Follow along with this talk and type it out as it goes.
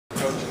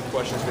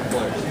questions for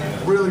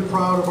players. Really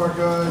proud of our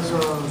guys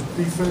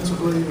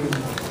defensively,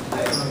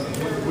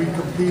 and we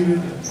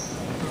competed.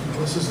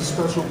 This is a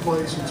special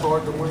place. It's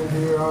hard to win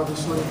here,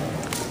 obviously,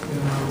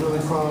 and really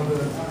proud of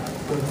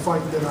the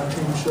fight that our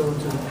team showed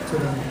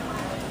today.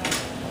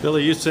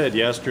 Billy, you said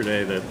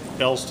yesterday that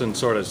Elston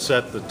sort of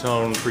set the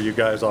tone for you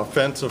guys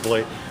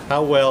offensively.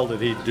 How well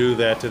did he do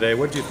that today?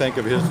 What did you think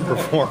of his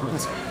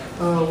performance?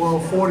 Well,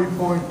 40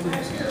 points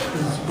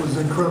was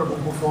an incredible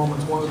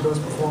performance, one of the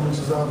best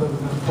performances I've ever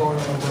been part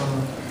of.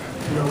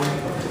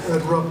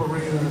 At Rupp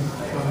Arena,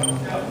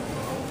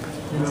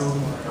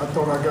 I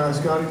thought our guys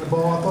got him the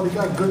ball. I thought he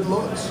got good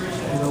looks. We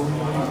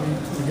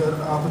got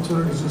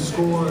opportunities to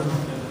score, and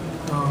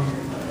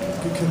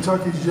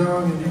Kentucky's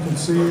young, and you can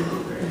see it.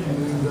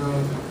 And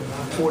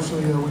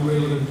fortunately, we were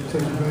able to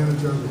take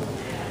advantage of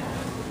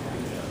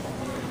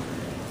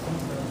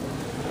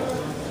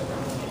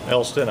it.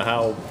 Elston,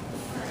 how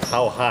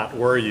hot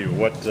were you?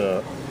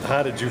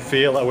 How did you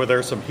feel? Were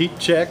there some heat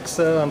checks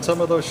on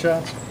some of those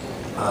shots?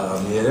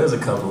 Yeah, there was a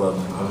couple of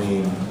them. I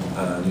mean,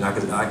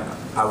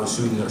 I was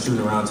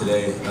shooting around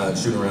today, and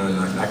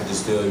I could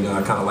just feel,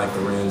 I kind of like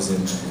the rims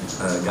and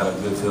got a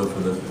good feel for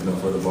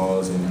the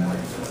balls, and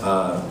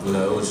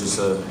it was just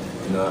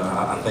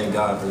I thank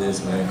God for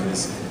this, man,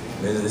 because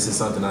this is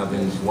something I've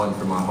been wanting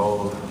for my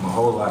whole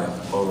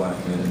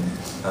life, and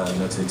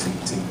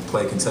to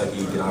play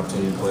Kentucky, get an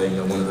opportunity to play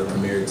one of the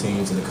premier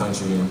teams in the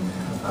country,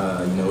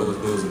 and it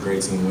was a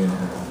great team win.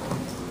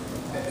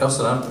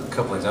 Elston, a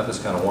couple things. I'm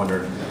just kind of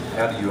wondering,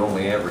 how do you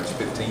only average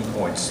 15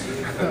 points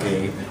a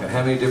game, and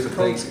how many different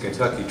things did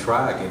Kentucky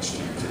try against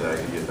you today,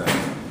 do you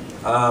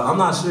think? I'm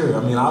not sure. I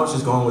mean, I was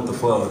just going with the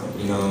flow.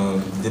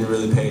 Didn't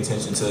really pay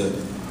attention to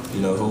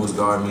who was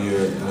guarding me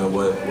or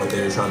what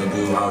they were trying to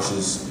do. I was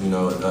just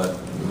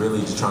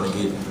really just trying to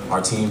get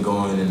our team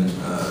going, and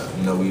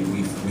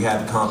we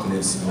had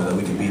confidence that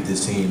we could beat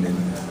this team, and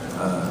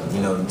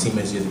the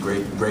teammates did a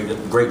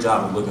great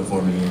job of looking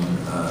for me,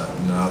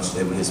 and I was just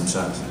able to hit some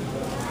shots.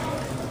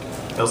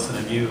 Elston,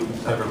 have you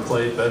ever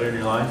played better in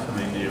your life? I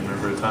mean, do you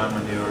remember a time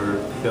when you were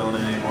feeling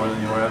it any more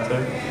than you were out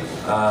there?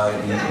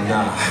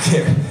 Nah,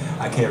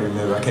 I can't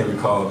remember. I can't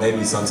recall.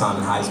 Maybe sometime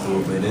in high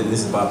school, but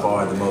this is by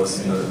far the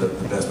most,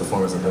 the best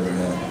performance I've ever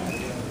had.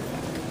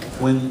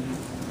 When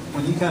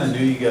you kind of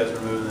knew you guys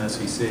were moving to the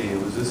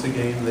SEC, was this a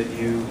game that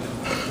you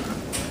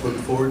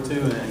looked forward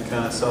to and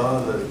kind of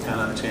saw the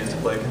kind of chance to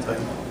play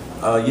Kentucky?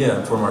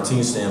 Yeah, from our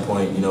team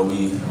standpoint, we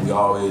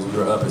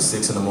were up at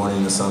 6 in the morning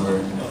in the summer,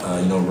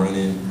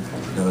 running,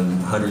 in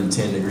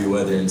 110-degree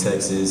weather in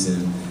Texas,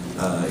 and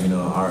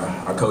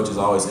our coaches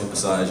always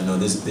emphasize,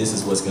 this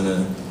is what's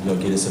gonna,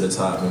 get us to the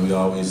top, and we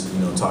always,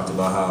 talked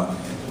about how,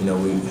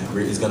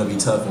 it's gonna be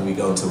tough when we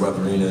go to Rupp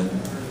Arena,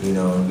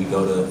 and we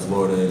go to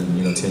Florida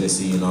and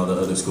Tennessee and all the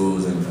other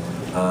schools, and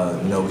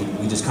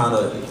we just kind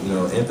of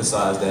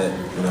emphasize that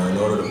in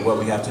order to, what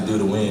we have to do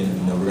to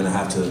win, we're gonna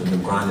have to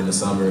grind in the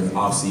summer,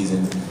 off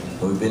season.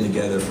 But we've been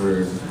together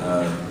for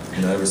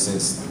ever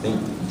since I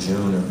think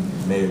June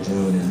or May or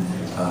June, and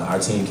our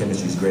team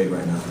chemistry is great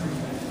right now.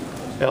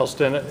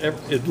 Elston,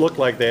 it looked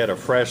like they had a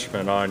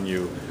freshman on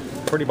you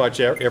pretty much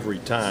every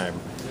time.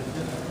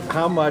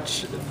 How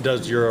much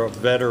does your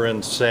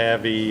veteran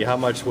savvy, how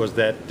much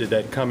did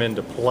that come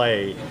into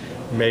play,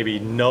 maybe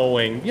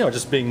knowing,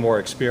 just being more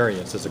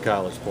experienced as a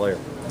college player?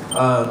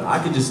 I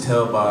could just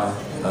tell by,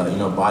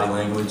 body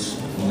language,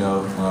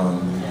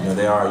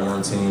 they are a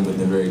young team, but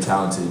they're very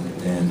talented,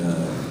 and,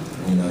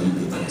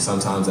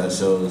 sometimes that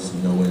shows,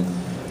 when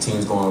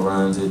teams go on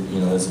runs,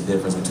 it's a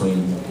difference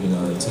between,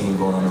 a team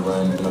going on a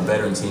run, a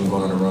veteran team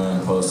going on a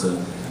run opposed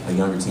to a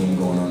younger team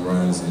going on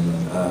runs,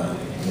 and,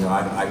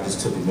 I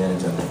just took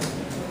advantage of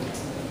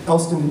it.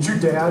 Elston, did your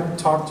dad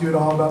talk to you at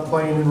all about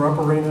playing in Rupp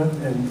Arena?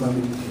 And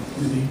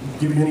did he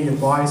give you any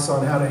advice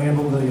on how to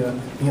handle the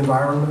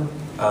environment?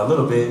 A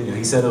little bit.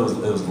 He said it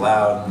was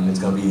loud, and it's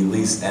going to be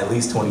at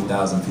least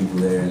 20,000 people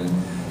there. And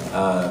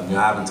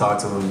I haven't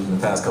talked to him in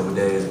the past couple of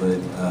days, but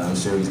I'm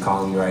sure he's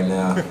calling me right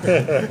now.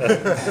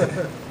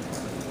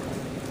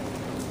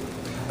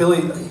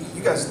 Billy,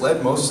 you guys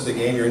led most of the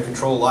game. You're in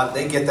control a lot.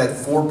 They get that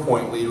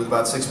 4-point lead with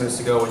about 6 minutes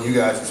to go when you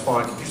guys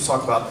respond. Could you just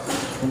talk about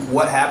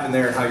what happened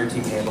there and how your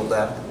team handled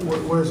that?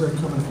 Where's that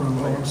coming from?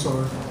 Oh, I'm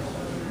sorry.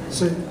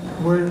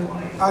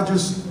 I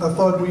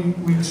thought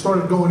we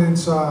started going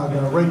inside.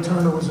 Ray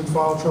Turner was in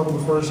foul trouble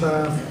the first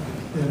half,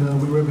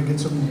 and we were able to get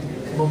some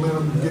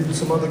momentum, getting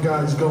some other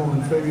guys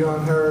going.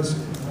 Fabian Harris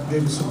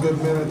gave us some good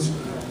minutes.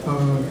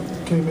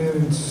 Came in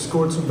and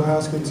scored some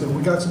baskets, and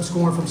we got some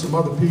scoring from some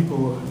other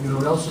people.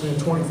 Elston had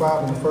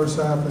 25 in the first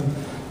half and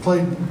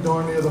played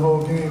darn near the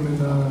whole game,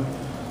 and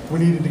we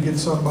needed to get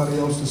somebody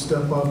else to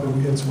step up, and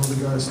we had some other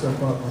guys step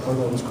up. I thought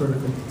that was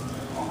critical.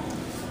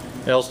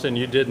 Elston,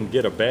 you didn't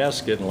get a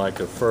basket in like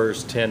the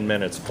first 10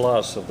 minutes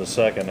plus of the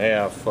second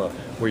half.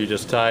 Were you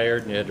just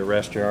tired and you had to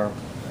rest your arm?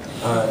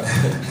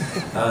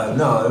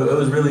 No, it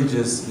was really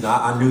just,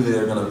 I knew that they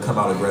were going to come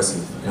out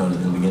aggressive, in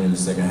the beginning of the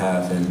second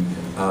half, and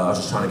I was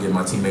just trying to get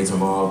my teammates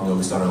involved.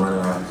 We started running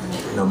our,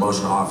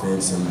 motion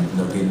offense and,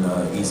 getting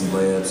easy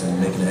layups and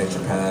making an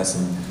extra pass,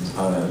 and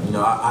you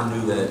know, I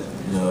knew that,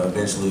 you know,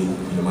 eventually,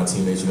 you know, my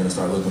teammates were going to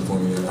start looking for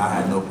me. I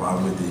had no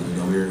problem with it. You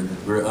know,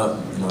 we were up,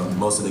 you know,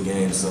 most of the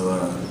game, so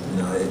you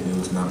know, it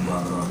was not a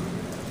problem at all.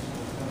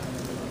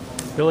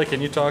 Billy,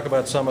 can you talk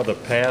about some of the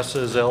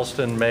passes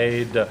Elston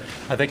made?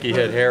 I think he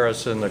hit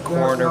Harris in the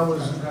corner. That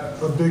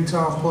was a big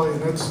time play,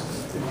 and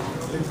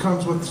it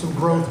comes with some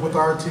growth with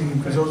our team,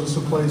 because those are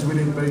some plays we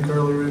didn't make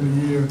earlier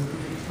in the year.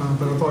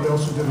 But I thought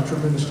Elston did a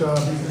tremendous job.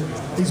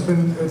 He's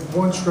been, at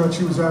one stretch,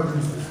 he was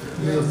averaging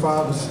near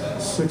 5 or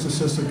 6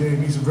 assists a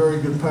game. He's a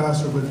very good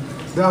passer, but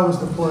that was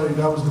the play,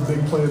 that was the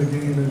big play of the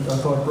game that I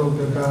thought broke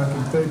their back.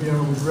 And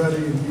Fabian was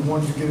ready, and he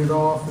wanted to get it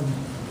off and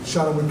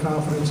shot it with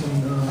confidence,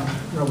 and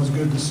that was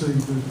good to see.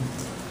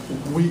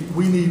 But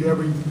we need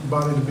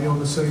everybody to be on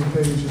the same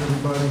page and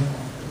everybody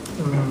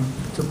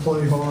to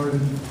play hard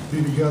and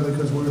be together,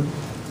 because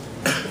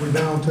we're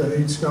down to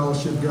 8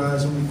 scholarship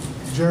guys. And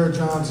Jared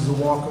Johns is a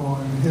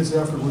walk-on, and his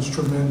effort was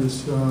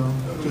tremendous.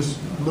 Just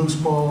loose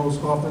balls,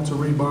 offensive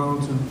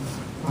rebounds, and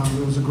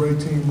it was a great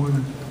team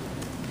win.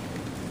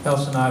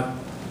 Elston,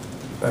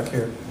 back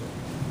here.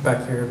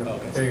 Okay.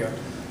 There you go.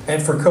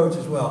 And for Coach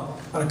as well.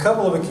 On a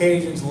couple of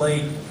occasions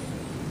late,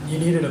 you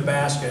needed a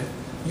basket.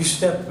 You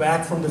stepped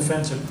back from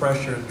defensive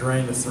pressure and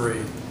drained the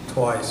 3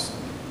 twice.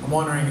 I'm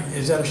wondering,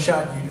 is that a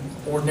shot you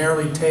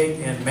ordinarily take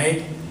and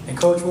make? And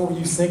Coach, what were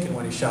you thinking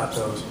when he shot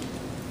those?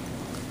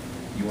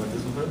 You want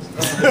this one first?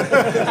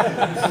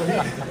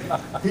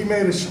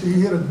 He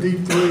hit a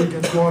deep 3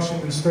 against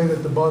Washington State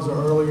at the buzzer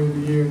earlier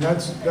in the year, and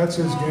that's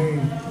his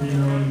game, you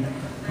know.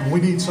 And we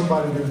need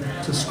somebody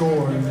to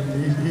score,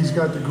 and he's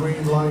got the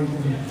green light.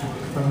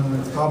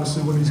 And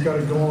obviously, when he's got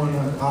it going,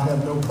 I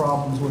have no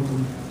problems with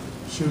him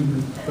shooting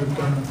it.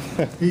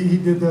 But he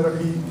did that.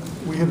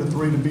 We hit a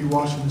 3 to beat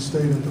Washington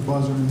State at the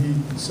buzzer,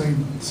 and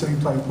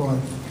same type play.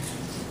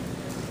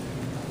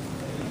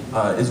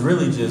 It's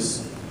really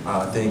just,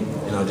 I think,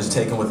 you know, just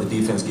taking what the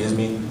defense gives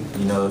me.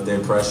 You know, if they're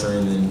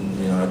pressuring, then,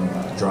 you know, I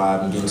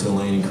drive and get into the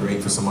lane and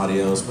create for somebody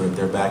else. But if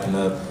they're backing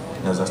up,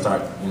 and as I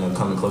start, you know,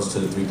 coming closer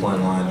to the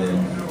 3-point line,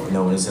 then, you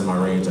know, when it's in my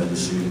range, I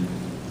just shoot it.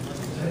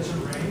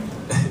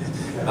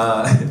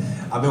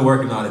 I've been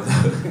working on it,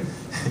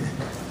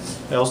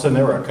 though. Elston,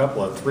 there were a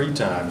couple of 3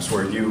 times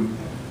where you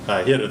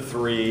hit a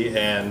 3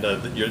 and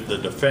the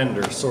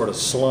defender sort of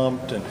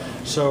slumped and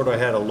sort of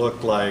had a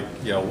look like,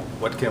 you know,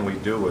 what can we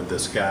do with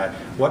this guy?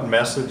 What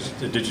message,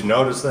 did you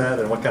notice that,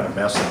 and what kind of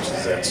message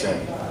does that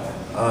send?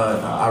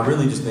 I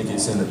really just think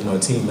it's in a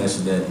team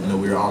message that, you know,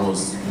 we're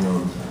almost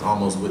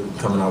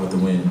coming out with the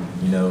win,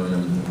 you know,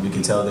 and we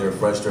can tell they're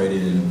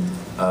frustrated, and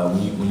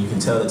when you can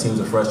tell the teams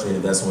are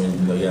frustrated, that's when,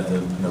 you know, you have to,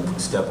 you know,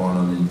 step on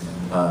them and,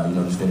 you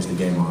know, just finish the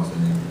game off.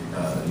 And,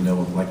 you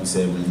know, like you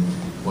said,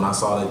 when I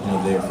saw that, you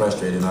know, they were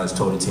frustrated, and I just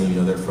told the team, you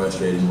know, they're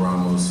frustrated, and we're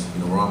almost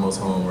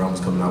home, we're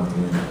almost coming out with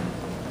the win.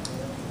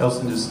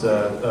 Elston, just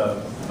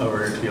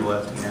over here to your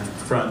left again,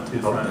 front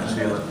and to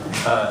your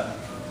left.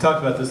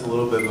 Talked about this a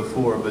little bit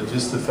before, but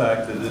just the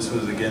fact that this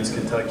was against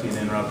Kentucky and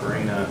in Rupp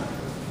Arena,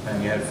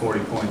 and you had 40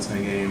 points in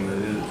a game, that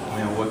you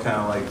know, what kind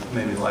of like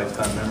maybe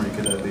lifetime memory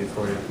could that be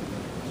for you?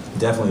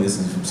 Definitely, this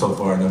is so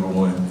far number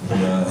 1.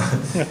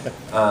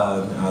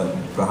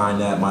 Behind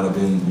that might have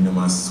been, you know,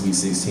 my Sweet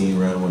 16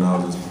 run when I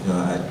was, you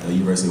know, at the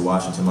University of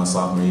Washington my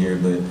sophomore year.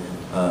 But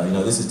you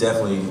know, this is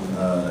definitely,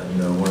 you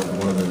know,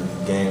 one of the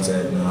games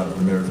that, you know, I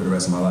remember for the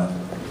rest of my life.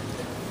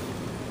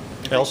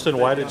 Elston,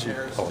 why did you?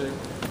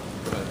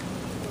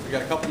 We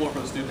got a couple more for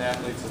the student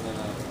athletes, and then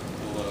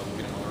we'll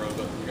get them on the road.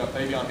 But we got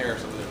Fabian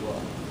Harris over there as well.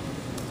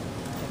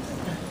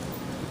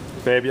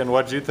 Fabian,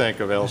 what did you think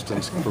of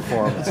Elston's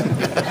performance? I'm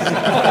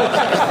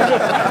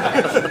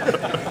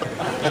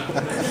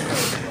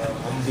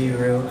gonna be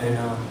real, and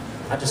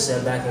I just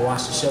sat back and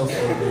watched the show for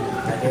a bit,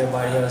 like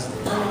everybody else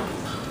did.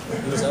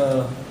 It was,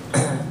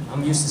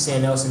 I'm used to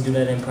seeing Elston do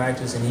that in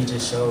practice, and he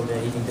just showed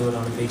that he can do it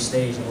on the big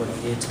stage, and what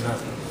he did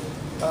tonight.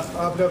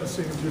 I've never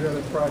seen him do that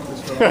in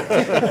practice, though.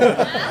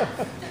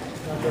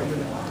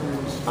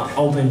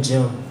 Open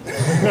gym.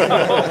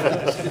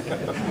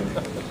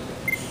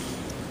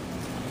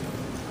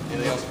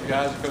 Anything else for you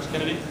guys? Coach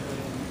Kennedy?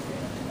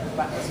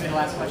 This will be the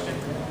last question.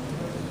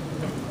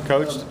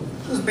 Coach?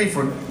 This would be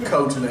for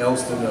Coach and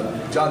Elston.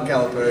 John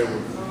Calipari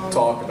would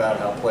talk about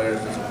how players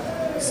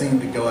just seem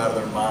to go out of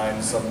their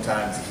minds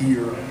sometimes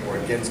here or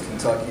against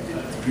Kentucky.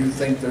 Do you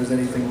think there's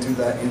anything to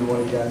that, either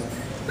one of you guys?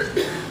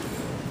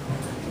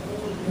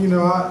 You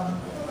know,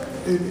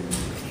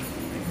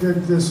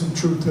 there's some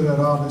truth to that,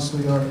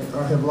 obviously. I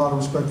have a lot of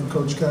respect for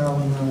Coach Cal,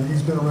 and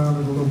he's been around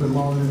it a little bit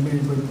longer than me,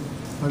 but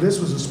this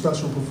was a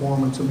special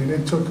performance. I mean,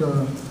 it took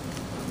a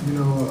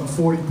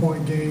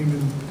 40-point game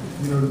and,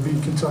 you know, to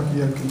beat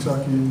Kentucky at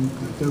Kentucky, and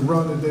the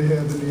run that they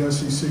had in the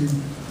SEC,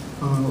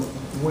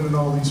 winning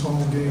all these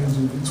home games,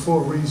 and it's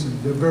for a reason.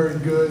 They're very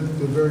good,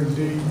 they're very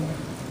deep,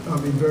 I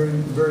mean, very,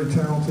 very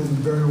talented and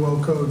very well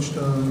coached,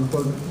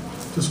 but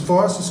just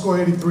for us to score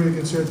 83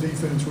 against their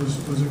defense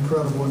was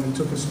incredible, and it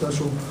took a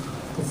special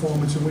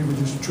performance, and we were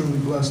just truly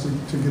blessed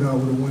to get out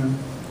with a win.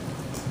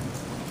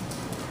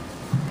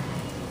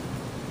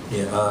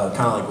 Yeah,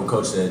 kind of like what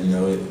Coach said.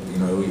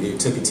 It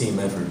took a team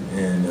effort,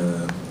 and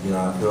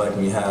I feel like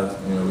we have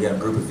a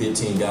group of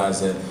 15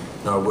 guys that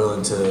are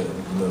willing to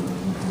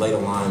lay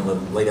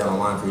down a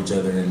line for each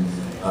other and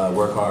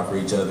work hard for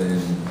each other.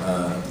 And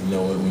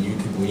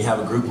when you have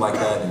a group like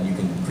that, then you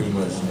can pretty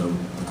much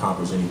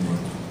accomplish anything.